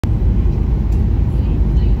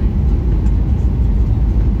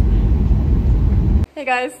Hey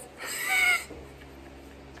guys.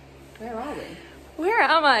 Where are we? Where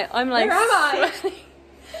am I? I'm like. Where am I?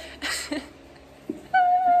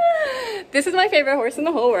 This is my favorite horse in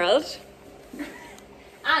the whole world.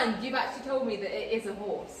 And you've actually told me that it is a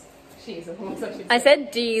horse. She is a horse, I should say. I said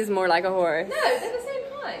D's more like a horse. No, they're the same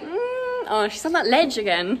height. Oh, she's on that ledge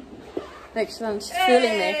again. Like she's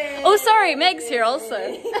fooling me. Oh, sorry, Meg's here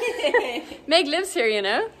also. Meg lives here, you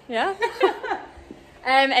know. Yeah.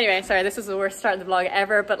 Anyway, sorry, this is the worst start of the vlog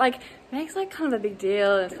ever, but like Meg's like kind of a big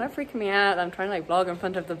deal. It's kind of freaking me out. I'm trying to like vlog in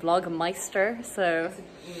front of the vlogmeister, so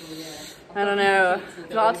I don't know.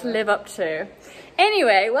 A lot to live up to.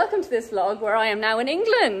 Anyway, welcome to this vlog where I am now in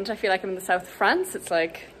England. I feel like I'm in the south of France. It's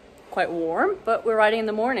like quite warm, but we're riding in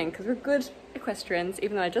the morning because we're good equestrians,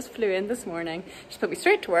 even though I just flew in this morning. Just put me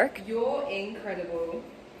straight to work. You're incredible.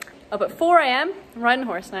 Up at 4 AM, I'm riding a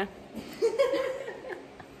horse now.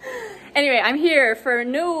 Anyway, I'm here for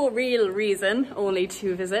no real reason, only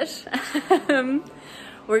to visit.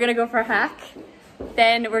 We're gonna go for a hack.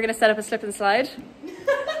 Then we're gonna set up a slip and slide.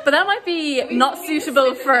 But that might be not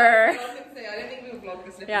suitable for... I don't think we will vlog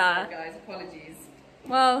the slip and slide, guys. Apologies.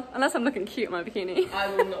 Well, unless I'm looking cute in my bikini.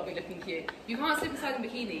 I will not be looking cute. You can't slip and slide in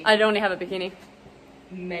bikini. I only have a bikini.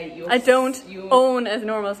 Mate, I don't own a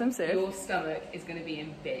normal swimsuit. Your stomach is going to be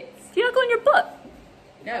in bits. Do you not go on your butt?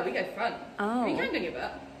 No, we go front. Oh. You can go on your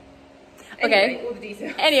butt. Okay. Anyway, all the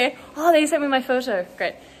details. Anyway, oh, they sent me my photo.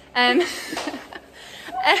 Great.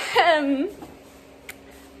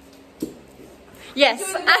 Yes.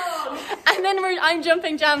 And then I'm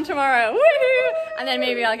jumping Jam tomorrow. Woohoo! And then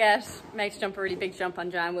maybe I'll get Meg to jump a really big jump on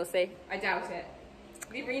Jam. We'll see. I doubt it.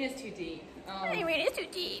 The arena's too deep. The arena's too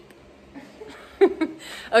deep.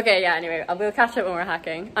 Okay, yeah, anyway, we'll catch up when we're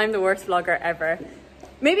hacking. I'm the worst vlogger ever.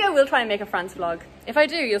 Maybe I will try and make a France vlog. If I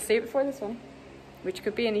do, you'll see it before this one, which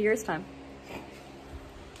could be in a year's time.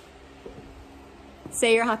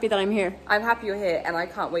 Say you're happy that I'm here. I'm happy you're here, and I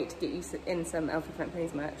can't wait to get you in some Elphick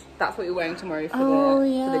Ponies merch. That's what you're wearing tomorrow for, for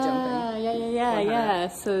the jumping. Yeah.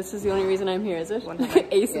 So this is the only reason I'm here, is it?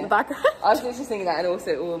 Ace in the background. I was just thinking that, and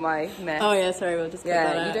also all my mess. Oh yeah, sorry, we'll just cut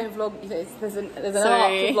that out. You don't vlog. There's an art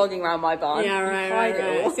to vlogging around my barn. Yeah,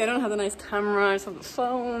 right. See, I don't have the nice camera. I just have the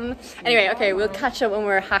phone. Anyway, okay, we'll catch up when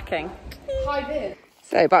we're hacking. Hi, Viv.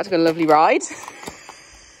 So about to go on a lovely ride.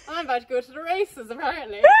 I'm about to go to the races,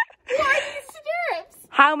 apparently. Why are these stirrups?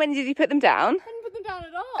 How many did you put them down? I didn't put them down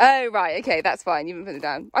at all. Oh, right, okay, that's fine. You didn't put them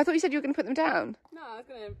down. I thought you said you were going to put them down. No, I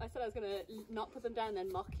said I was going to not put them down and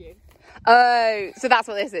then mock you. Oh, so that's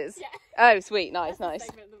what this is? Yeah. Oh, sweet, nice.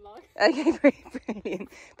 Okay, brilliant.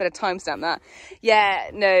 Better timestamp that.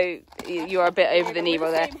 Yeah, no, you are a bit over the knee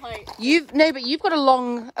roll there. But you've got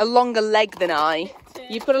a longer leg than I.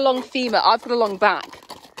 You've got a long femur. I've got a long back.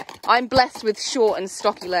 I'm blessed with short and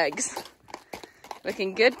stocky legs.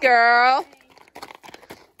 Looking good, girl.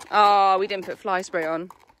 Oh, we didn't put fly spray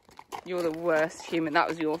on. You're the worst human. That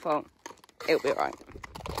was your fault. It'll be alright.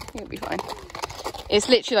 It'll be fine. It's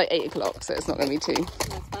literally like 8 o'clock, so it's not going to be too.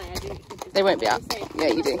 That's fine. I do. They won't be out. Yeah,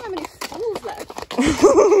 you do. How many souls left?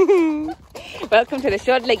 Welcome to the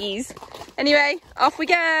short leggies. Anyway, off we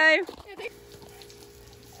go.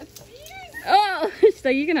 Oh, she's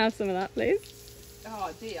like, you can have some of that, please.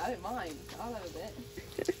 Oh, dear, I don't mind. I'll have a bit.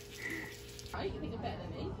 I think you're better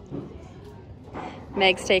than me.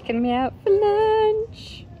 Meg's taking me out for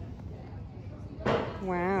lunch.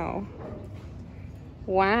 Wow.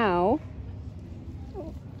 Wow.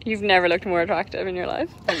 You've never looked more attractive in your life.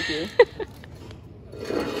 Thank you. I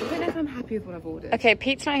don't know if I'm happy with what I've ordered. Okay,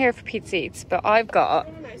 Pete's not here for Pete's Eats, but I've got...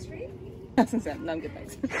 That's insane. No, I'm good,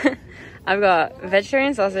 thanks. I've got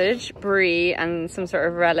vegetarian sausage, brie, and some sort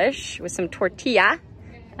of relish with some tortilla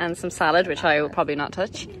and some salad, which I will probably not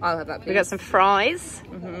touch. I'll have that, please. We got some fries.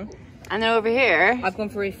 And then over here... I've gone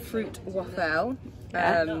for a fruit waffle.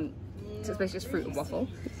 So it's basically just fruit and waffle.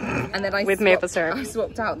 And then with maple syrup. I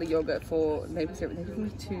swapped out the yogurt for maple syrup. They gave me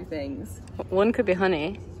 2 things. One could be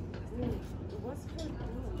honey.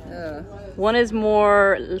 One is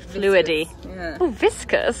more fluidy. Yeah. Oh,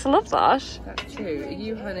 viscous. I love that. That's true. Are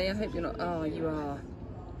you honey? I hope you're not. Oh, you are.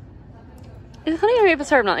 Is honey and maple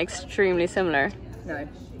syrup not extremely similar? No.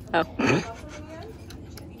 Oh.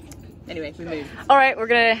 Anyway, we move. All right, we're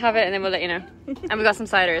gonna have it and then we'll let you know. And we got some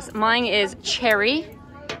ciders. Mine is cherry.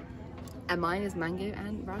 And mine is mango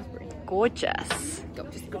and raspberry. Gorgeous.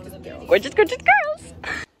 Gorgeous girls. Gorgeous girls.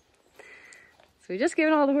 So we just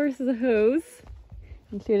given all the horses a hose,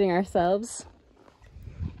 including ourselves.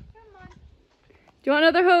 Do you want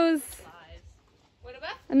another hose? What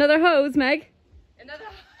about? Another hose, Meg? Another.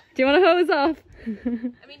 Do you want a hose off? I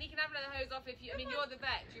mean, you can have another hose off if you. I mean, you're the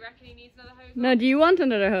vet. Do you reckon he needs another hose? No, do you want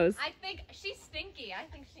another hose? I think she's stinky. I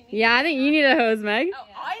think she needs. Yeah, I think you need a hose, Meg. Oh,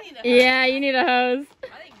 I need a hose. Yeah, you need a hose. I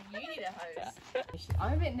think you need a hose.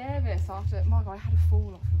 I'm a bit nervous after. My God, I had a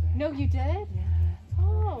fall off of it. No, you did? Yeah.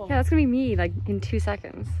 Oh. Yeah, that's gonna be me, like, in 2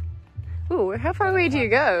 seconds. Ooh, how far away do you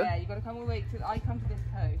go? Yeah, you gotta come all the way till I come to this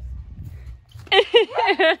post.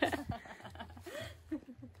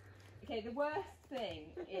 Okay, the worst thing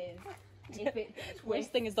is if it twists.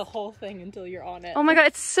 Worst thing is the whole thing until you're on it. Oh my god,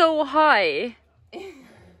 it's so high.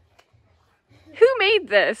 Who made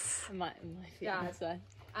this? My fiance.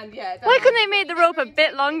 And yeah, Why couldn't they make the rope a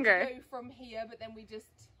bit longer? Go from here, but then we just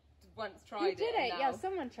once tried You did it, yeah,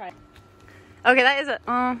 someone tried. Okay, that is a.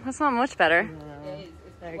 Oh, that's not much better. It is.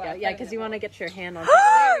 There we go. Yeah, because you want to get your hand on it.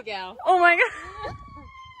 There we go. Oh my god.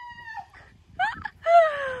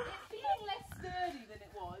 It's feeling less sturdy than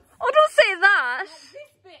it was. Oh, don't say that. This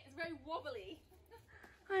bit is very wobbly.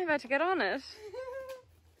 I'm about to get on it.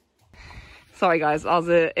 Sorry guys, I was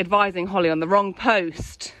advising Holly on the wrong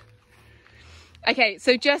post. Okay,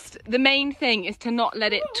 so just the main thing is to not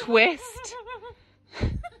let it twist.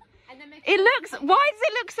 It looks, why does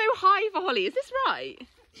it look so high for Holly? Is this right?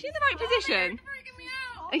 She's in the right position.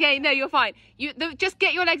 Okay, no, you're fine. Just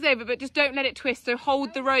get your legs over, but just don't let it twist. So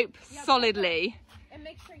hold the rope solidly. And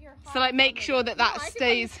make sure you're So like make sure that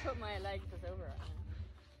stays. Put my legs over it.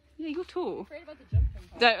 Yeah, you're tall. I'm afraid about the jumping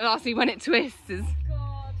part. Don't ask me when it twists.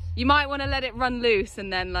 God. You might want to let it run loose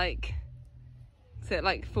and then like, so it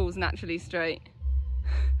like falls naturally straight.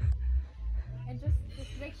 And just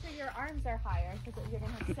make sure your arms are higher because you're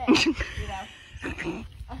gonna have to sit, you know.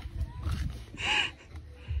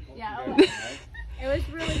 Yeah. It was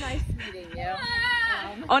really nice meeting you.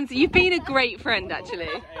 Honestly, you've been a great friend actually.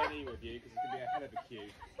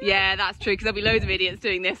 Yeah, that's true because there'll be loads of idiots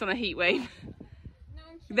doing this on a heat wave.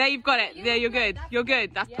 There, you've got it. There, you're good. You're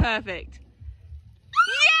good. That's perfect.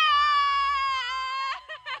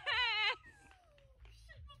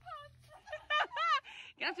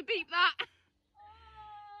 You have to beep that.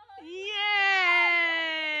 Yay!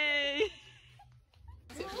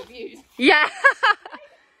 Yeah.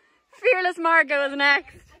 Fearless Margot is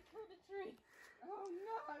next.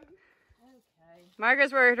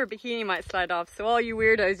 Margot's worried her bikini might slide off, so all you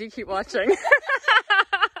weirdos, you keep watching.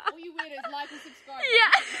 All you weirdos, like and subscribe.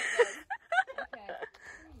 Yeah. Okay.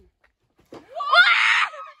 No!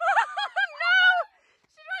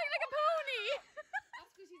 She's riding like a pony. That's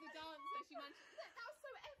because she's a dancer. She managed. That was so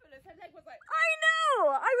effortless. Her leg was like. I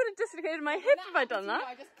know! I would have dislocated my hip if I'd done that.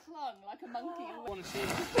 I just clung like a monkey. I want to see.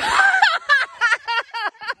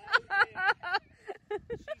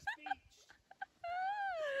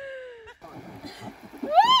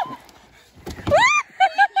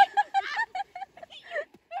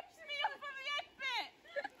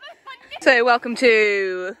 So welcome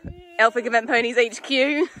to ISHxKWPN Ponies HQ.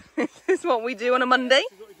 This is what we do on a Monday.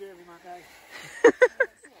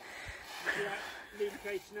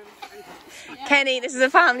 Kenny, this is a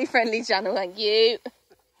family friendly channel, thank you.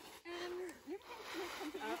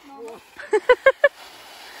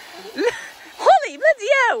 Holly, bloody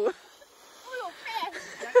hell!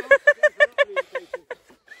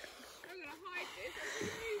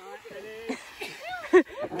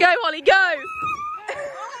 Go Holly, go!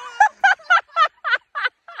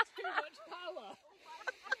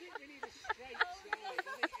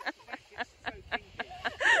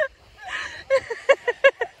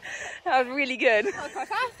 That was really good.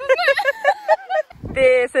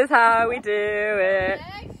 This is how we do it.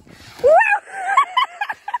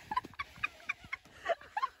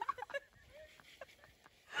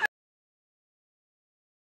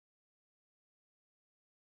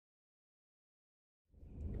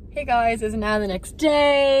 Hey guys, it's now the next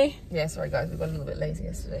day. Yeah, sorry guys, we got a little bit lazy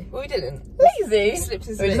yesterday. Well, we didn't. Lazy? We slipped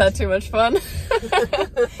and We just had too much fun.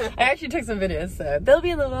 I actually took some videos, so they'll be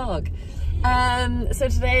in the vlog. So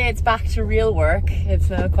today it's back to real work. It's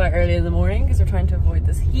quite early in the morning because we're trying to avoid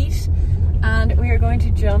this heat. And we are going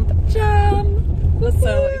to jump Jam. We're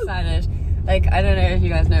so excited. Like, I don't know if you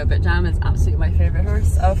guys know, but Jam is absolutely my favourite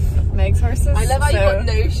horse of Meg's horses. I love how you got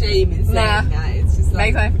no shame in saying that. It's just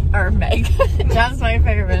like... Meg. Jam's my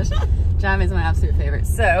favourite. Jam is my absolute favourite.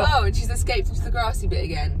 So... Oh, and she's escaped into the grassy bit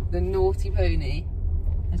again. The naughty pony.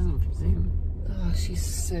 It doesn't presume. Oh, she's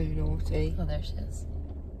so naughty. Oh, there she is.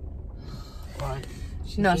 Right.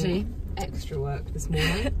 She's Naughty. Extra work this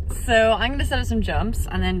morning. So I'm going to set up some jumps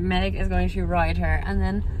and then Meg is going to ride her and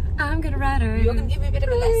then I'm going to ride her. You're going to give me a bit of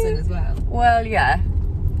a lesson as well. Well, yeah.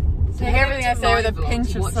 So take everything I say with a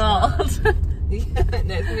pinch of salt. Yeah,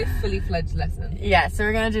 no, it's going to be a fully fledged lesson. Yeah, so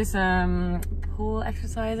we're going to do some pull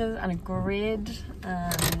exercises and a grid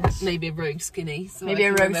and maybe a rogue skinny. So maybe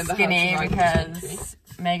a rogue skinny because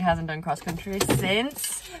Meg hasn't done cross country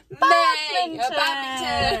since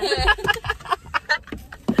badminton.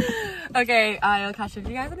 Okay, I'll catch up with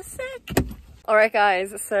you guys in a sec. Alright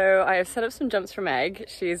guys, so I have set up some jumps for Meg.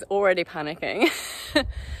 She's already panicking.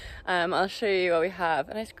 I'll show you what we have.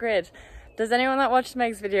 A nice grid. Does anyone that watches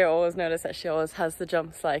Meg's video always notice that she always has the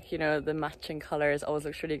jumps, like, you know, the matching colours always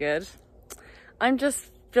looks really good? I just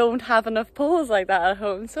don't have enough poles like that at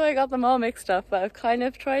home, so I got them all mixed up. But I've kind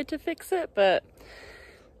of tried to fix it, but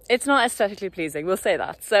it's not aesthetically pleasing, we'll say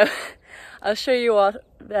that. So I'll show you what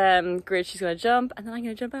grid she's going to jump, and then I'm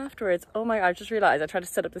going to jump afterwards. Oh my god, I just realised I tried to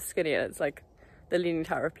set up the skinny and it's like the Leaning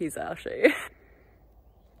Tower of Pisa. I'll show you.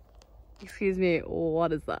 Excuse me,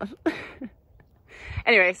 what is that?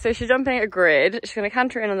 Anyway, so she's jumping a grid. She's going to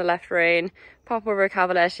canter in on the left rein, pop over a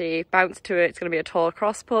cavaletti, bounce to it. It's going to be a tall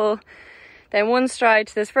cross pull. Then one stride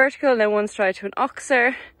to this vertical, and then one stride to an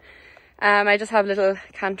oxer. I just have little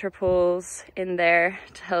canter pulls in there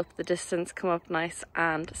to help the distance come up nice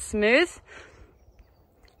and smooth.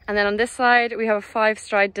 And then on this side, we have a 5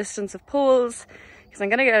 stride distance of pulls, because I'm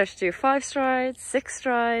going to get her to do 5 strides, 6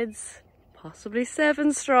 strides, possibly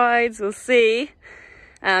 7 strides, we'll see.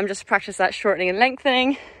 Just to practice that shortening and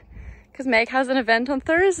lengthening, because Meg has an event on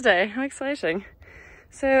Thursday. How exciting.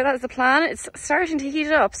 So that's the plan. It's starting to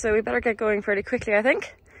heat up, so we better get going fairly quickly, I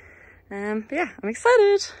think. But yeah, I'm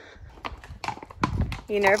excited.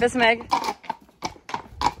 You nervous, Meg?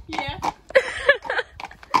 Yeah.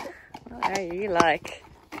 What are you like?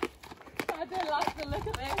 I don't like the look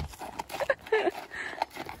of this.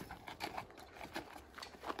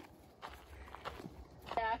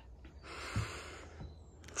 Yeah.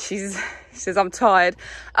 She says, I'm tired.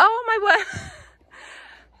 Oh my word.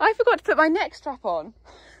 I forgot to put my neck strap on.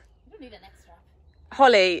 You don't need a neck strap.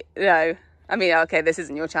 Holly, no. I mean, okay, this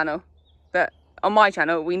isn't your channel, but on my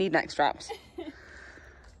channel, we need neck straps.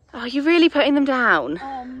 Oh, you're really putting them down?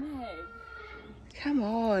 Oh, Meg. Come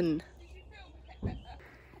on.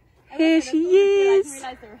 Here she is.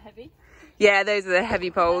 I didn't realise they were heavy. Yeah, those are the heavy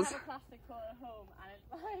poles. I have a plastic pole at home, and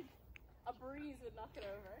it's like a breeze would knock it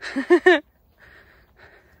over.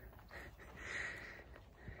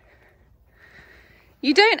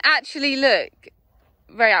 You don't actually look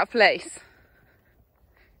very out of place.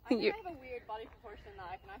 I think I have a weird body proportion that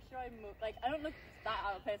I can actually move. Like, I don't look that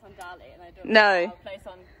out of place on Dali, and I don't look that out of place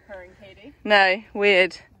on her and Katie. No,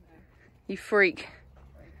 weird. Okay. You freak.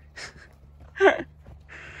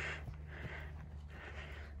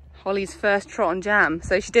 Holly's first trot on jam.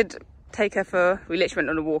 So she did take her for, we literally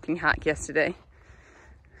went on a walking hack yesterday.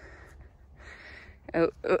 Oh.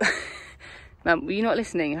 Mum, were you not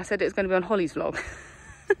listening? I said it was going to be on Holly's vlog.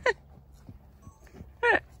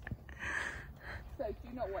 So, do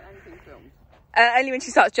you not want anything filmed? Only when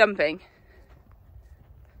she starts jumping.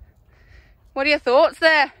 What are your thoughts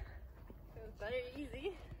there? It was very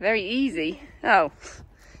easy. Very easy? Oh.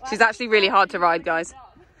 She's actually really hard to ride, guys.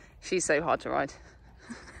 She's so hard to ride.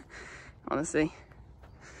 Honestly.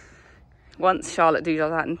 Once Charlotte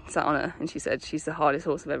doodled that and sat on her, and she said she's the hardest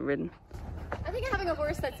horse I've ever ridden. I think having a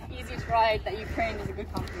horse that's easy to ride, that you trained, is a good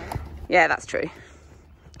compliment. Yeah, that's true.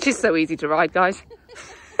 She's so easy to ride, guys.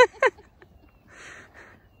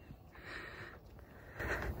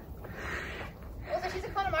 Also, she's a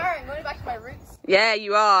connemara, and going back to my roots. Yeah,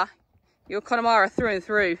 you are. You're Connemara through and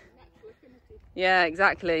through. Yeah,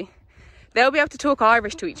 exactly. They'll be able to talk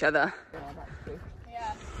Irish to each other. Yeah, that's true.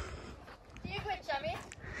 Yeah. Do you quit, Jamie?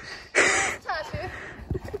 Tattoo.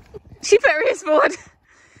 She put her ears forward.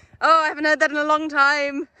 Oh, I haven't heard that in a long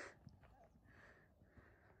time.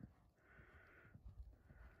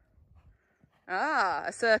 Ah,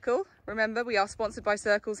 a circle. Remember, we are sponsored by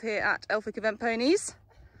circles here at Elphick Ponies.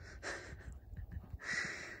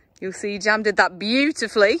 You'll see Jam did that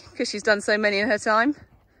beautifully because she's done so many in her time.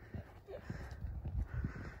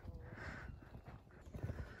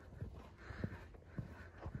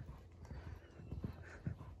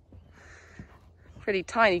 Pretty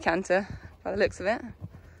tiny canter by the looks of it.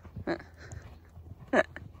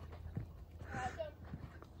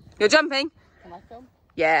 You're jumping? Can I film?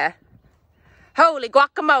 Yeah. Holy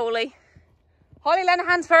guacamole. Holly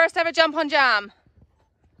Lenahan's first ever jump on jam.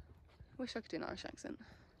 Wish I could do an Irish accent.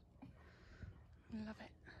 Love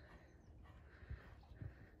it.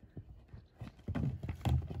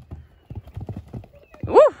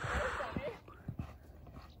 Woo!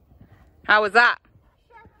 How was that?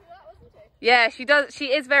 Yeah, she does.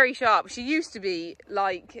 She is very sharp. She used to be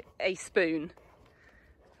like a spoon.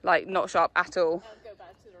 Like, not sharp at all. I'll go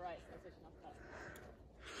back to the right, so it's not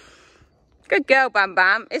Good girl, Bam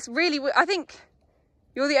Bam. It's really, I think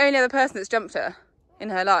You're the only other person that's jumped her in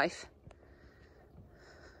her life.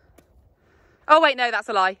 Oh wait, no, that's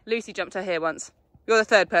a lie. Lucy jumped her here once. You're the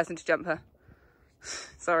third person to jump her.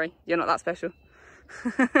 Sorry, you're not that special.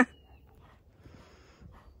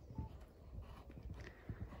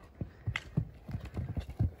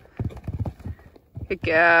 Good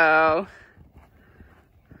girl.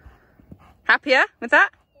 Happier with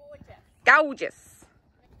that? Gorgeous.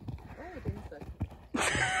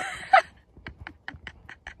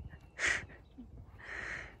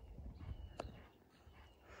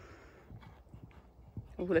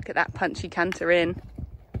 Oh, look at that punchy canter in.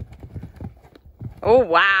 Oh,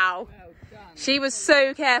 wow. She was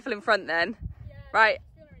so careful in front then. Right,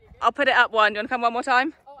 I'll put it up one. Do you want to come one more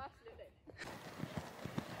time? Oh, absolutely.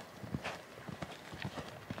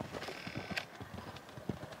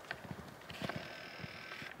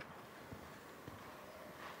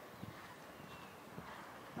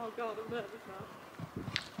 Oh God, I'm nervous now.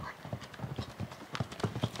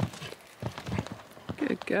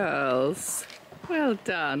 Good girls. Well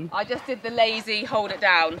done. I just did the lazy hold it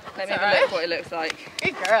down. Let me have a look what it looks like.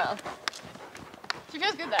 Good girl. She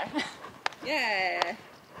feels good there. Yeah.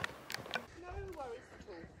 No worries at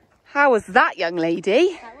all. How was that, young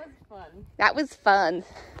lady? That was fun. That was fun.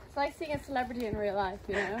 It's like seeing a celebrity in real life,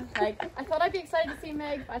 you know? Like, I thought I'd be excited to see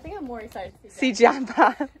Meg, but I think I'm more excited to see Jam. Do you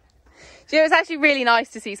know, it's actually really nice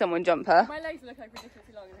to see someone jump her. My legs look like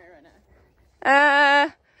ridiculously long in here right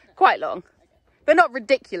now. Quite long. But not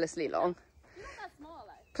ridiculously long. She's not that small,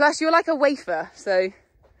 like. Plus, you're like a wafer, so... She's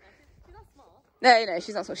not small. No,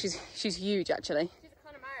 she's not small. She's huge, actually. She's a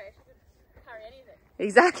connemara. She could carry anything.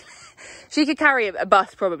 Exactly. She could carry a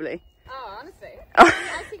bus, probably. Oh, honestly.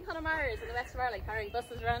 I've seen connemara's in the west of Ireland carrying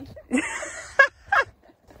buses around.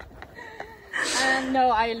 No,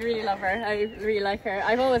 I really love her. I really like her.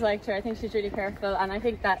 I've always liked her. I think she's really careful, and I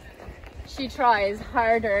think that she tries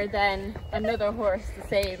harder than another horse the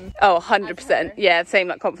same. Oh, 100%. Yeah, same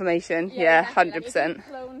like confirmation. Yeah, exactly. 100%. Like, if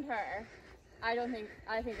you cloned her, I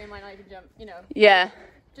think they might not even jump, you know. Yeah.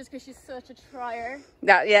 Just because she's such a trier.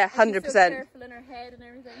 That, yeah, 100%. She's so careful in her head and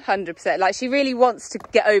everything. 100%. Like, she really wants to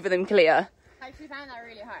get over them clear. Like, she found that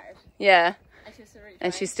really hard. Yeah. And she's still really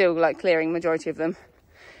And trying. she's still, like, clearing the majority of them.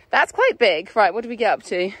 That's quite big. Right, what do we get up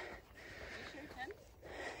to?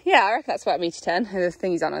 Yeah, I reckon that's about 1.10 m. And the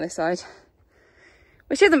thingies on this side.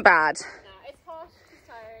 Which isn't bad. No, it's hot. She's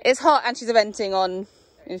tired. It's hot and she's eventing on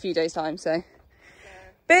in a few days' time, so.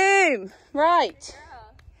 Boom! Right.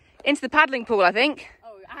 Girl. Into the paddling pool, I think.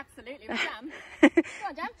 Oh, absolutely. With Jam. Go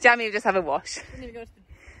on, Jam. Jamie will just have a wash. Didn't even go to the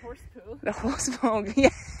horse pool. The horse pool, yeah.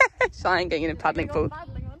 Shy and getting in a paddling pool.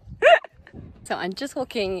 So I'm just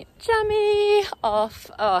walking Jamie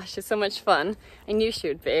off. Oh, she's so much fun. I knew she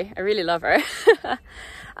would be. I really love her.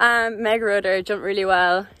 Meg rode her, jumped really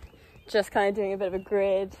well. Just kind of doing a bit of a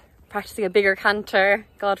grid, practicing a bigger canter,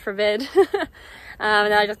 God forbid. And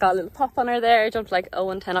then I just got a little pop on her there, jumped like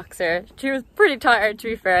 0-10 oxer. She was pretty tired, to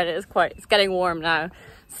be fair, and it's getting warm now.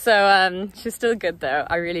 So she's still good though.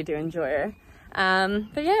 I really do enjoy her.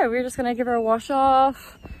 But yeah, we're just gonna give her a wash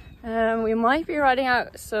off. We might be riding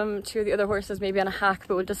out two of the other horses, maybe on a hack,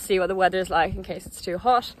 but we'll just see what the weather's like in case it's too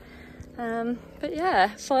hot. But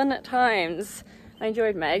yeah, fun at times. I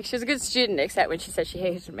enjoyed Meg. She was a good student, except when she said she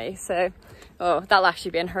hated me. So, oh, that'll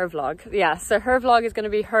actually be in her vlog. Yeah, so her vlog is going to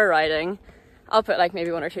be her riding. I'll put like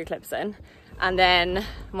maybe 1 or 2 clips in. And then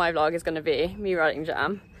my vlog is going to be me riding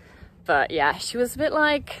Jam. But yeah, she was a bit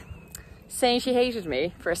like saying she hated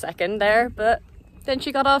me for a second there, but then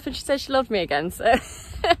she got off and she said she loved me again. So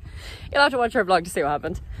you'll have to watch her vlog to see what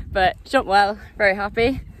happened. But jumped well, very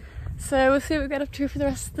happy. So we'll see what we get up to for the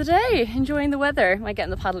rest of the day. Enjoying the weather. Might get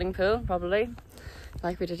in the paddling pool, probably,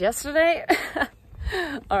 like we did yesterday.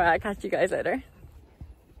 Alright, I'll catch you guys later.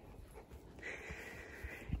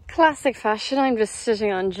 Classic fashion, I'm just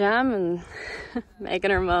sitting on Jam and Meg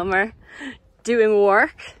and her mum are doing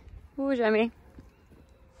work. Oh, Jamie.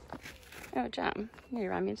 Oh, Jam, you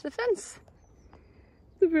ran me into the fence.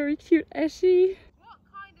 It's a very cute Eshy. What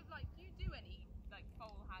kind of, like, do you do any, like,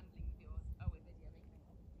 foal handling with yours? Oh, with it, Jamie.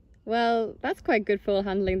 Well, that's quite good foal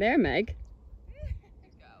handling there, Meg. Good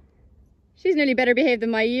girl. She's nearly better behaved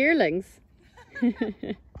than my yearlings. Oh, that's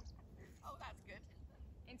good.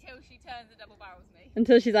 Until she turns the double barrels me.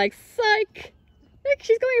 Until she's like, psych! Look,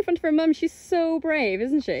 she's going in front of her mum. She's so brave,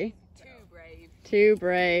 isn't she? Too brave. Too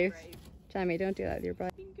brave. Jamie, don't do that with your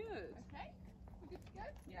bride. Good. Okay. We're good to go?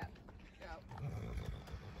 Yeah. Go.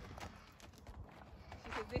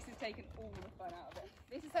 She says this has taken all the fun out of it.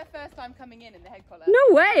 This is her first time coming in the head collar.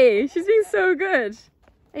 No way! She's being so good.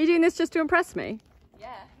 Are you doing this just to impress me?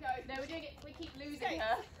 Yeah. No, we're doing it. We keep losing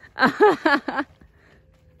her.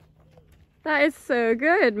 That is so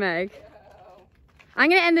good, Meg. I'm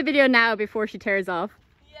going to end the video now before she tears off.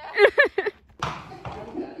 Yeah.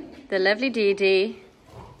 The lovely Dee Dee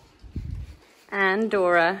and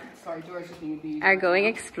Dora are going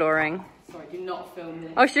exploring. Sorry, do not film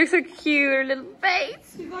this. Oh, she looks so cute, her little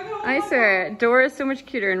face. I swear, Dora is so much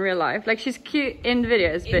cuter in real life. Like, she's cute in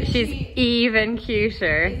videos, but she's even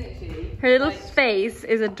cuter. Her little face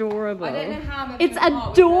is adorable. I don't know how I'm It's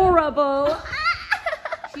adorable.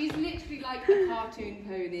 She's literally like a cartoon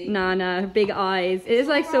pony. No, big eyes. It is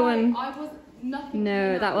like someone... I was nothing.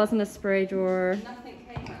 No, that wasn't a spray drawer. Nothing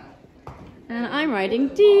came out. And I'm riding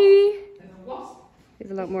Dee. He's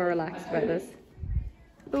a lot more relaxed about this.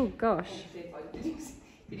 Oh gosh.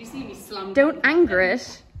 Did you see me slam? Don't anger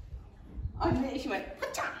it. I literally went,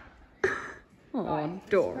 Oh,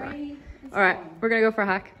 Dora. Alright, we're gonna go for a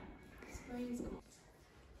hack.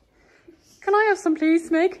 Can I have some, please,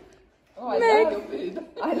 Meg? Oh, I love your boob.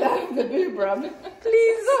 I love the boob rub.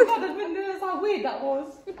 Please. Oh God, I didn't realize how weird that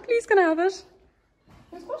was. Please, can I have it?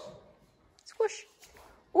 Squash. Squish.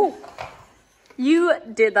 Oh. You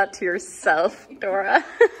did that to yourself, Dora.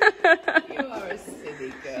 You are a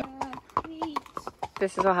silly girl.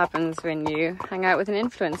 This is what happens when you hang out with an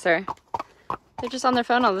influencer. They're just on their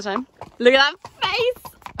phone all the time. Look at that face!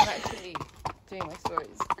 I'm actually doing my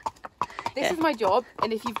stories. This is my job,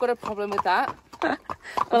 and if you've got a problem with that...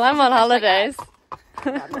 Well, I'm on holidays.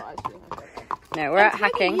 I'm not actually. No, we're out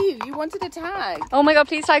hacking. You wanted a tag. Oh my god,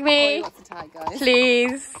 please tag Oh, me. you want a tag, guys.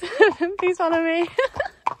 Please. Please follow me.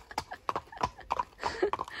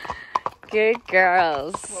 Good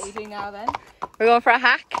girls. What are we doing now then? We're going for a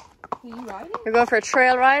hack. Are you riding? We're going for a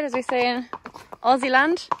trail ride, as we say in Aussie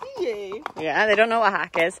land. Yeah. Yeah, they don't know what a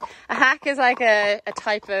hack is. A hack is like a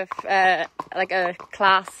type of, like a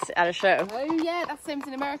class at a show. Oh yeah, that's the same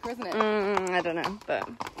in America, isn't it? I don't know, but...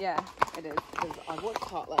 Yeah, it is. Because I watched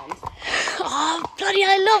Heartland. Oh, bloody,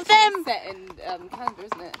 I love them! It's set in Canada,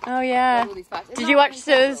 isn't it? Oh, yeah. All these facts. It's Did not you watch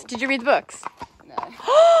those? incredible. Did you read the books? No.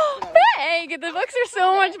 Meg, the books are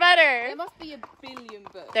so much better. There must be a billion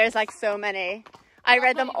books. There's like so many. I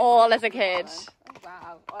read them all as a kid. Oh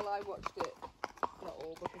wow. Well, I watched it. Not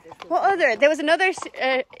all because there's still What other? There was another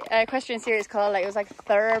equestrian series called, like, it was like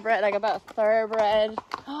thoroughbred, like about thoroughbred.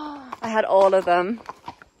 I had all of them.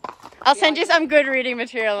 I'll send you some good reading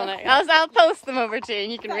material on it. I'll post them over to you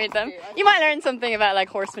and you can read them. You might learn something about like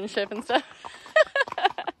horsemanship and stuff.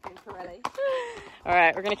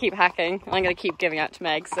 Alright, we're going to keep hacking. I'm going to keep giving out to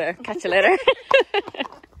Meg, so catch you later.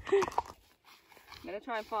 I'm going to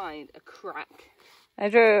try and find a crack.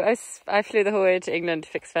 I flew the whole way to England to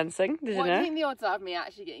fix fencing. Did you know? What do you think the odds are of me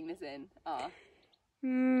actually getting this in are?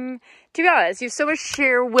 To be honest, you have so much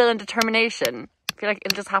sheer will and determination. I feel like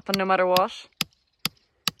it'll just happen no matter what.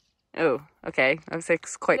 Oh, okay. I was like,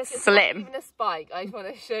 it's quite Look, it's slim. not even a spike. I just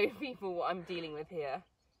want to show people what I'm dealing with here.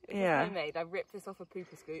 This is homemade. I ripped this off a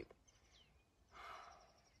pooper scoop.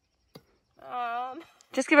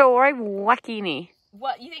 Just give it a right whackini.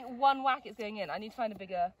 What, you think one whack is going in? I need to find a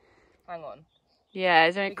bigger... Hang on. Yeah,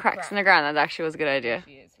 is there any cracks in the ground? That actually was a good idea.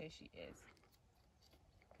 Here she is.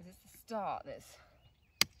 Because it's the start, this.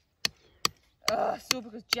 Ugh, it's all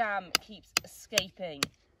because jam keeps escaping.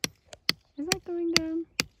 Is that going down?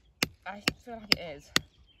 I feel like it is.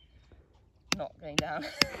 Not going down.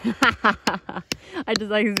 I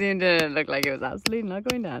just like zoomed in and it looked like it was absolutely not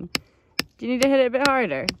going down. Do you need to hit it a bit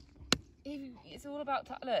harder? It's all about...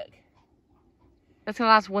 Look. That's going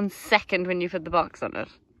to last 1 second when you put the box on it.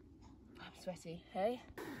 I'm sweaty, hey?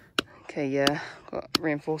 Okay, yeah. Got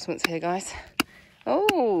reinforcements here, guys.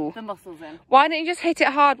 Oh! The muscles in. Why don't you just hit it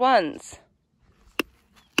hard once?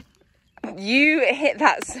 You hit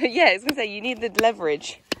that, so yeah, I was going to say, you need the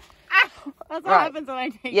leverage. Ow! That's what happens when I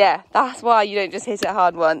take Yeah, that's why you don't just hit it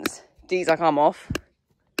hard once. Dee's like, I'm off.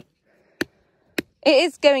 It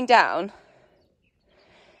is going down.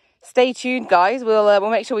 Stay tuned, guys. We'll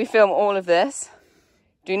make sure we film all of this.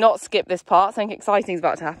 Do not skip this part. Something exciting is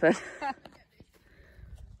about to happen.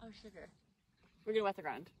 Oh, sugar. We're going to wet the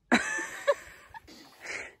ground.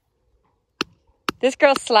 This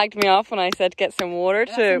girl slagged me off when I said get some water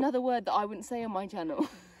That's too. another word that I wouldn't say on my channel.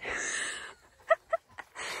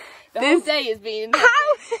 The whole day has been... How?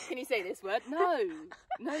 Can you say this word? No.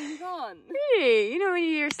 No, you can't. Really? You know when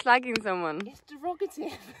you're slagging someone? It's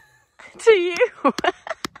derogative. To you?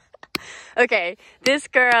 Okay, this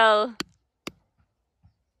girl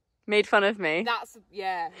made fun of me That's,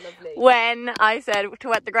 yeah, lovely. when I said to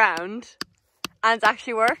wet the ground, and it's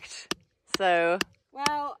actually worked. So,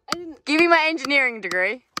 Well, I didn't... give me my engineering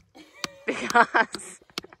degree, because...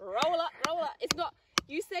 Roll up, roll up. It's not...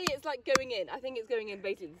 You say it's like going in. I think it's going in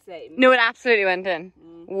basically the same. No, it absolutely went in.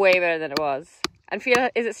 Way better than it was. And feel,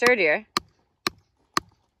 is it sturdier?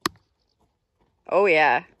 Oh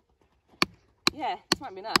yeah. Yeah, this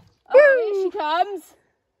might be enough. Oh, here she comes.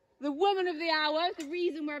 The woman of the hour, the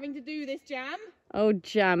reason we're having to do this jam. Oh,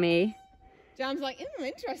 Jammy. Jam's like,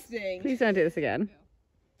 interesting. Please don't do this again.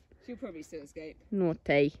 She'll probably still escape.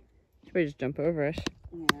 Naughty. Should probably just jump over it.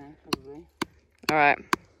 Yeah, probably. Alright.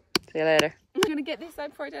 See you later. I'm going to get this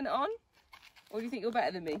side before I turn it on? Or do you think you're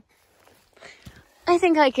better than me? I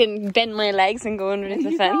think I can bend my legs and go underneath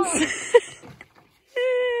the fence.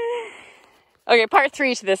 Okay, part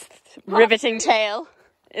 3 to this riveting tale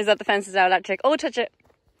is that the fence is now electric. Oh, touch it.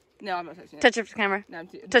 No, I'm not touching it. Touch it for the camera. No,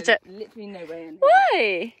 touch it. Literally no way in.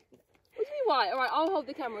 Why? What do you mean why? Alright, I'll hold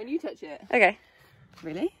the camera and you touch it. Okay.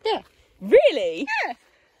 Really? Yeah. Really? Yeah.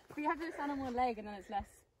 But you have to stand on one leg and then it's less.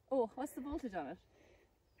 Oh, what's the voltage on it?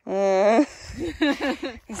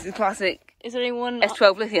 This is the classic Is there any one...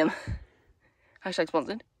 S12 lithium. Hashtag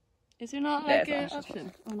sponsored. Is there not Yeah, like it's an not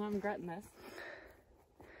option? Oh no, I'm regretting this.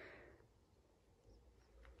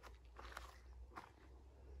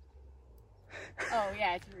 Oh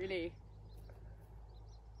yeah, it's really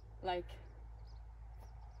like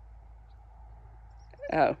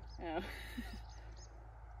Oh.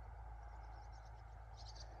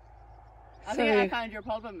 I think I found your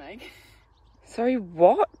problem, Meg. Sorry,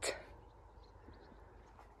 what?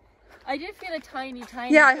 I did feel a tiny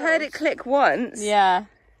Yeah, I heard it click once. Yeah.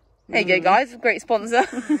 There you go, guys. Great sponsor.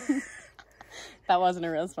 That wasn't a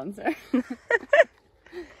real sponsor.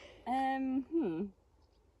 Oh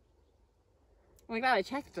my god, I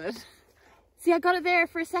checked it. See, I got it there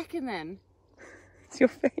for a second then. It's your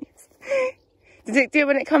face. Does it do it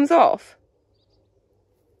when it comes off?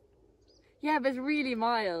 Yeah, but it's really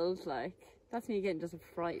mild, like. That's me getting just a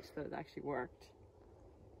fright that it actually worked.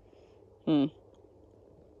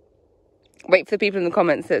 Wait for the people in the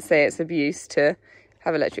comments that say it's abuse to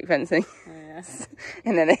have electric fencing. Oh yeah.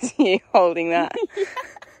 And then it's you holding that.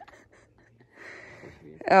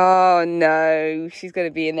 Oh no, she's going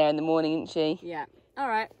to be in there in the morning, isn't she? Yeah.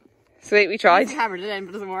 Alright. Sweet, we tried. I hammered it in, but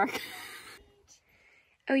it doesn't work.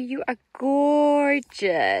 Oh, you are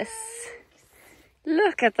gorgeous.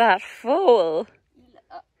 Look at that foal.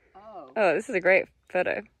 Oh, this is a great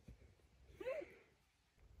photo.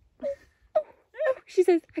 Oh, she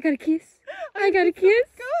says, I got a kiss. I got a kiss.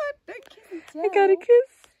 God, don't kiss and tell. I got a kiss.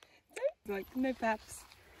 Like, no paps.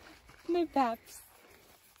 No paps.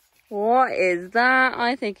 What is that?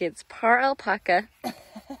 I think it's part alpaca.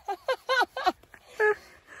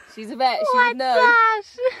 She's a vet, she What's would know. that?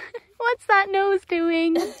 What's that nose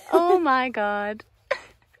doing? Oh my god.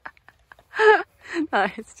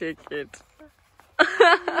 That is too cute.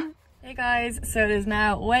 Hey guys, so it is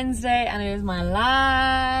now Wednesday and it is my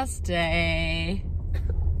last day.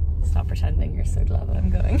 Stop pretending you're so glad that I'm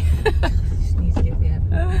going. Just need to get the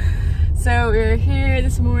end. So we're here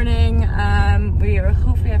this morning. We will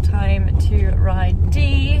hopefully have time to ride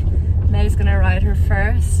Dee. Meg's gonna ride her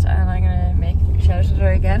first and I'm gonna shout at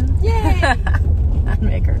her again. Yay! And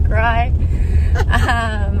make her cry.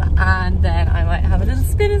 And then I might have a little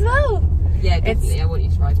spin as well. Yeah, definitely. I want you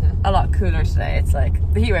to ride her. A lot cooler today. It's like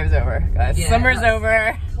the heat wave's over, guys. Yeah, Summer's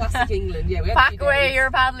over. Classic England. Yeah, we had Pack away your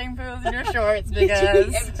paddling pools and your shorts because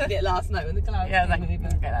we emptied it last night when the clouds yeah, came okay,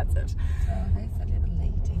 over. that's it. Oh, there's that little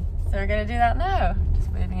lady. So we're gonna do that now.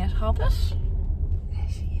 Just waving at Hobbit. There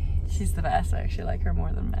she is. She's the best. I actually like her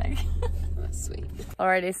more than Meg. That's sweet.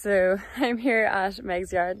 Alrighty, so I'm here at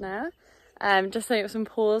Meg's yard now. Just setting up some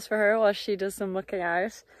poles for her while she does some mucking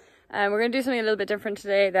out. We're going to do something a little bit different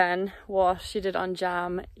today than what she did on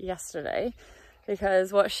jam yesterday,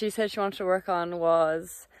 because what she said she wanted to work on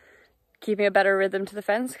was keeping a better rhythm to the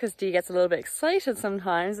fence, because Dee gets a little bit excited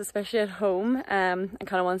sometimes, especially at home, and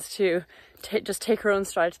kind of wants to just take her own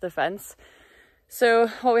stride to the fence. So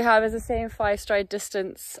what we have is the same 5-stride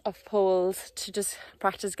distance of poles to just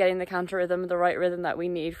practice getting the canter rhythm, the right rhythm that we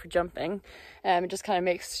need for jumping. It just kind of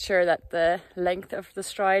makes sure that the length of the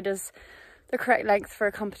stride is the correct length for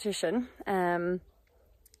a competition. And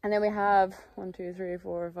then we have 1, 2, 3,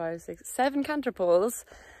 4, 5, 6, 7 canter poles.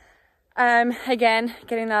 Again,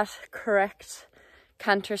 getting that correct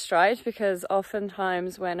canter stride, because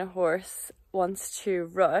oftentimes when a horse wants to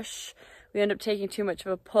rush, we end up taking too much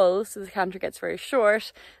of a pull, so the canter gets very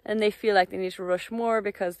short and they feel like they need to rush more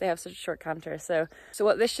because they have such a short canter. So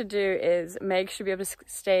what this should do is Meg should be able to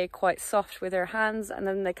stay quite soft with her hands, and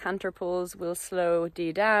then the canter pulls will slow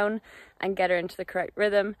Dee down and get her into the correct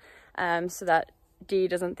rhythm, so that Dee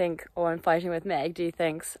doesn't think, oh, I'm fighting with Meg. Dee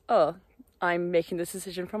thinks, oh, I'm making this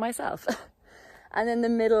decision for myself. And then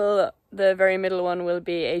the very middle one will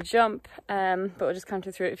be a jump, but we'll just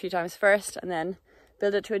canter through it a few times first and then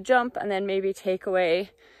build it to a jump, and then maybe take away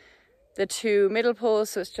the 2 middle poles,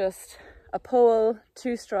 so it's just a pole,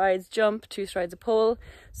 2 strides jump, 2 strides a pole.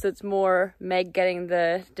 So it's more Meg getting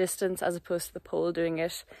the distance as opposed to the pole doing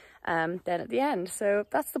it then at the end. So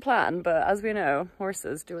that's the plan, but as we know,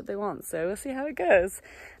 horses do what they want, so we'll see how it goes.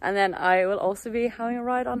 And then I will also be having a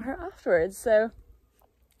ride on her afterwards. So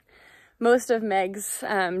most of Meg's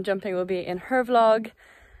jumping will be in her vlog,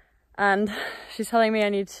 and she's telling me I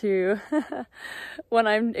need to when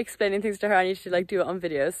I'm explaining things to her, I need to like do it on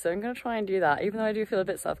videos. So I'm gonna try and do that, even though I do feel a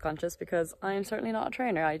bit self-conscious because I am certainly not a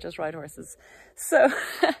trainer, I just ride horses. So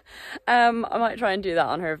I might try and do that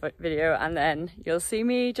on her video, and then you'll see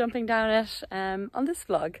me jumping down it on this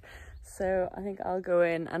vlog. So I think I'll go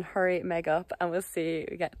in and hurry Meg up, and we'll see,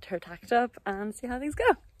 we get her tacked up and see how things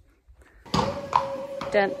go.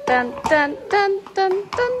 Dun dun dun dun dun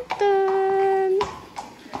dun dun.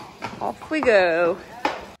 Off we go.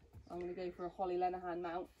 I'm going to go for a Holly Lenehan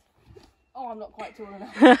mount. Oh, I'm not quite tall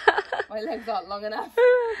enough. My legs aren't long enough.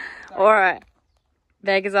 Alright,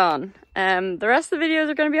 Meg is on. The rest of the videos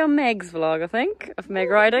are going to be on Meg's vlog, I think, of Meg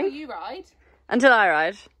riding. Will you ride? Until I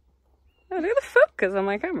ride. Oh, look at the focus on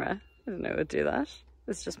my camera. I didn't know it would do that.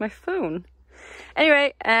 It's just my phone.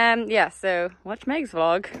 Anyway, yeah, so watch Meg's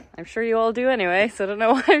vlog. I'm sure you all do anyway, so I don't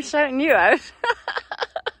know why I'm shouting you out.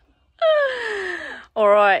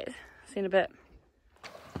 Alright. See you in a bit.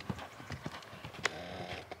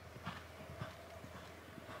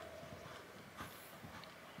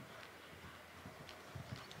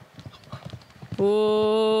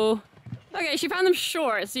 Whoa. Okay, she found them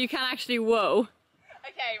short, so you can't actually whoa.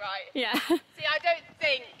 Okay, right. Yeah. See, I don't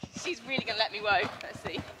think she's really going to let me whoa. Let's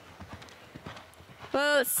see.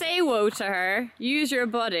 Well, say whoa to her. Use your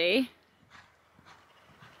body.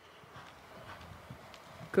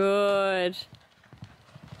 Good.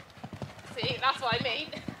 See, that's what I mean.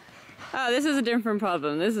 Oh, this is a different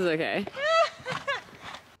problem. This is okay.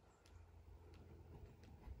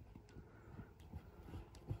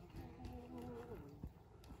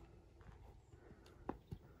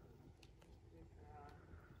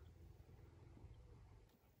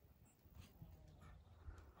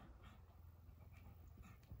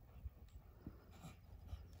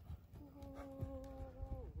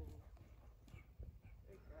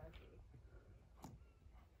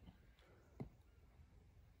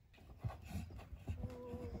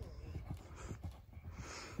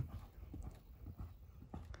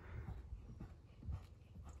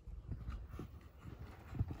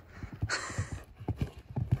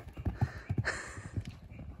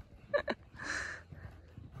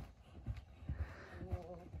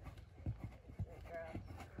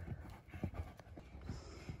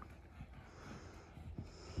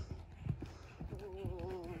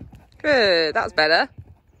 Good, that's better.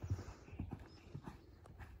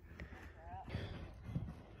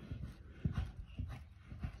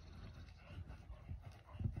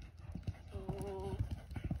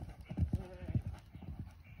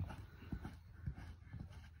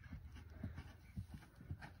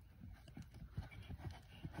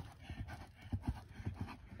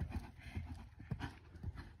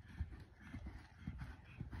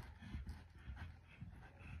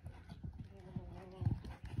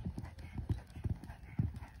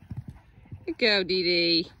 Good girl, Dee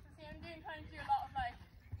Dee. See, I'm doing trying to do a lot of like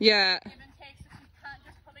Yeah. give and take, so she can't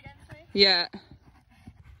just pull against me. Yeah.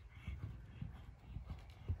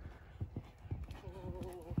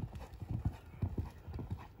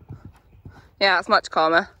 Yeah, it's much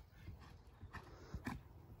calmer.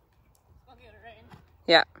 I'll get it right.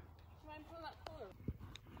 Yeah. Try and pull that forward.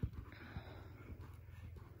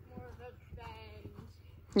 More of a bend.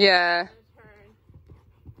 Yeah. And a turn.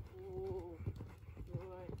 Ooh.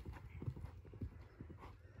 Good.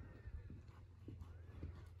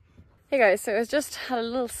 Hey guys, so I just had a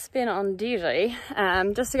little spin on Dali,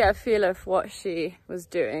 just to get a feel of what she was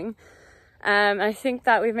doing. I think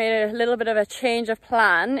that we've made a little bit of a change of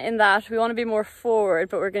plan in that we want to be more forward,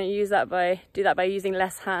 but we're going to do that by using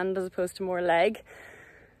less hand as opposed to more leg.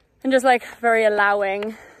 And just like very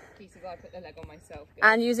allowing. Pieces I put the leg on myself.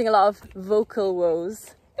 And using a lot of vocal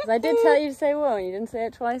woes. Because I did tell you to say whoa and you didn't say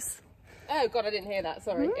it twice. Oh god, I didn't hear that,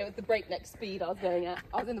 sorry. It was the breakneck speed I was going at.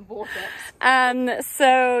 I was in the vortex.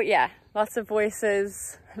 So yeah, lots of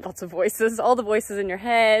voices, all the voices in your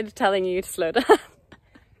head telling you to slow down.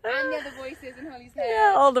 And the other voices in Holly's head.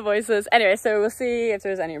 Yeah, all the voices. Anyway, so we'll see if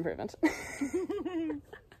there's any improvement.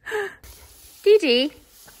 Dee Dee, you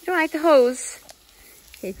don't like the hose?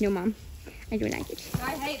 Says no, Mum. I don't like it.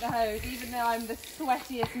 I hate the hose, even though I'm the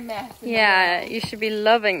sweatiest mess in Yeah, the world. you should be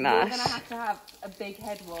loving that. You're going to have a big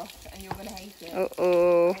head wash and you're going to hate it.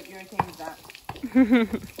 Uh-oh. I hope you're okay with that.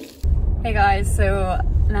 Hey guys, so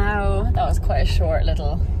now that was quite a short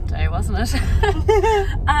little day, wasn't it?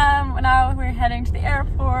 Now we're heading to the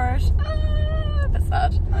airport. A bit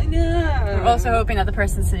sad. I know. We're also hoping that the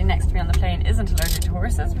person sitting next to me on the plane isn't allergic to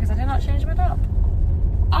horses, because I did not change my top.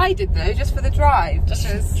 I did though, just for the drive. Just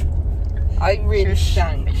because I really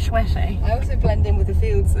stank. A bit sweaty. I also blend in with the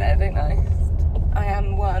fields there, don't I? I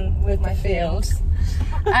am one with my fields.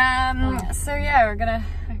 So yeah,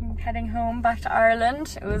 I'm heading home back to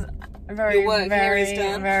Ireland. It was very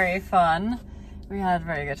fun. We had a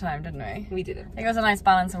very good time, didn't we? We did it. I think it was a nice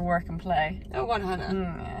balance of work and play. Oh, one,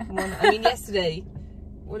 Hannah. Yeah. I mean, yesterday,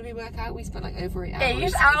 what did we work out? We spent like over 8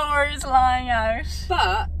 hours. 8 hours lying out.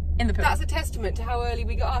 But in the pool. That's a testament to how early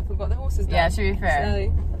we got up and got the horses done. Yeah, to be fair.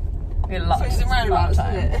 So, we had a lot of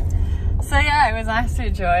time. So yeah, it was an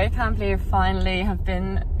absolute joy. Can't believe we finally have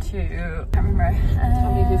been to, I can't remember.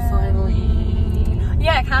 Can't believe we finally...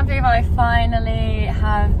 Yeah, I can't believe I finally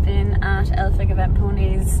have been at Elphick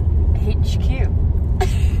Ponies HQ.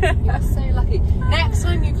 You're so lucky. Next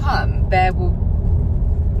time you come, Bear will...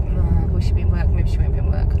 will she be in work? Maybe she won't be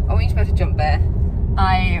in work. I want you to be able to jump Bear.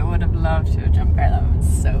 I would have loved to have jumped Bear. That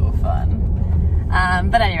was so fun.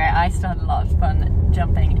 But anyway, I still had a lot of fun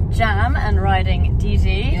jumping Jam and riding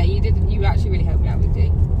DD. Yeah, you did. You actually really helped me out with D.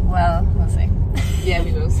 Well, we'll see. Yeah,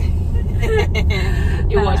 we will see.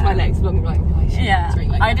 You'll watch my legs vlog and be like, oh, yeah,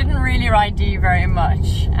 I didn't really ride D very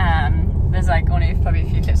much. There's like only probably a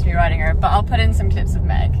few clips of me riding her, but I'll put in some clips of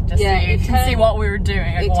Meg just so you can see what we were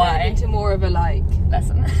doing, like why. It turned into more of a like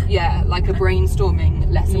lesson. Yeah, like a brainstorming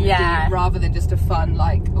lesson with D, rather than just a fun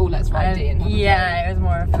like, oh, let's ride D and have a play. It was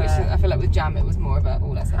more of I feel like with Jam it was more of a,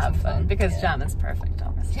 oh, let's have some fun. Because Jam is perfect,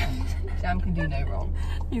 obviously. Jam can do no wrong.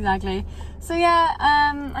 Exactly. So yeah,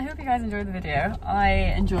 I hope you guys enjoyed the video.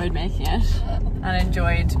 I enjoyed making it and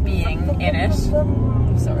enjoyed being in it.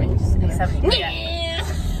 Sorry.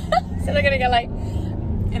 So they're gonna get like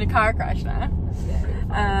in a car crash now.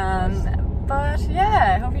 But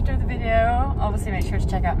yeah, I hope you enjoyed the video. Obviously make sure to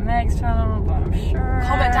check out Meg's channel, but I'm sure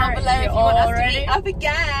comment down below if you want us to meet up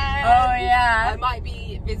again. Oh yeah. I might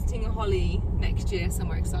be visiting a Holly next year,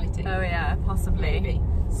 somewhere exciting. Oh yeah, possibly. Maybe.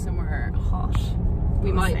 Somewhere hot.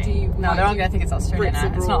 We might do. No, they're all gonna think it's Australia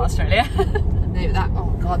now. It's not Australia. No, that.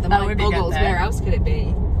 Oh god, the mind boggles. Where else could it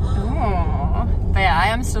be? Oh, but yeah, I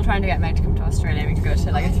am still trying to get Meg to come to Australia. We could go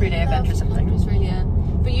to like a 3-day event or something. Australia,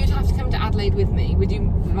 but you'd have to come to Adelaide with me. Would you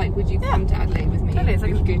come to Adelaide with me? Totally, it's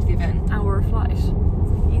like we could go to the event. Hour flight,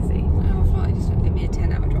 easy. Hour flight, just it'd be a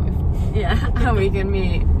 10-hour drive. Yeah, and we can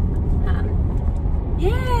meet.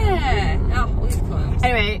 Yeah. Oh, all these plans.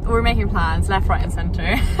 Anyway, we're making plans left, right, and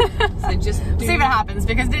centre. So just see what happens,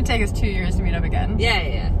 because it did take us 2 years to meet up again.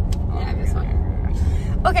 Yeah, that's fine.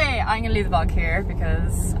 Okay, I'm gonna leave the vlog here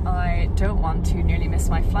because I don't want to nearly miss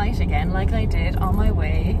my flight again like I did on my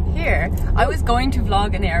way here. I was going to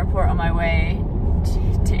vlog in the airport on my way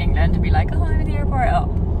to England to be like, oh, I'm in the airport.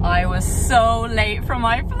 Oh, I was so late for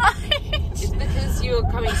my flight. It's because you're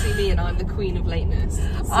coming to see me and I'm the queen of lateness.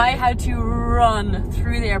 So. I had to run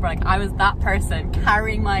through the airport. Like I was that person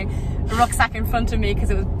carrying my rucksack in front of me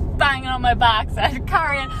because it was banging on my back, so I had to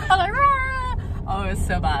carry it. I was like, rah! Oh, it was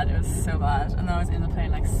so bad. It was so bad. And then I was in the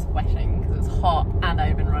plane like sweating because it was hot and I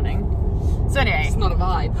had been running. So anyway, it's not a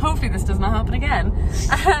vibe. Hopefully this does not happen again.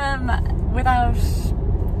 Without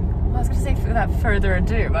further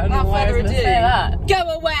ado, but I don't know why I was going to say that. Go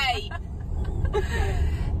away!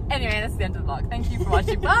 Anyway, that's the end of the vlog. Thank you for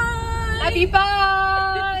watching. Bye! Love you,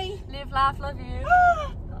 bye! Live, laugh, love you.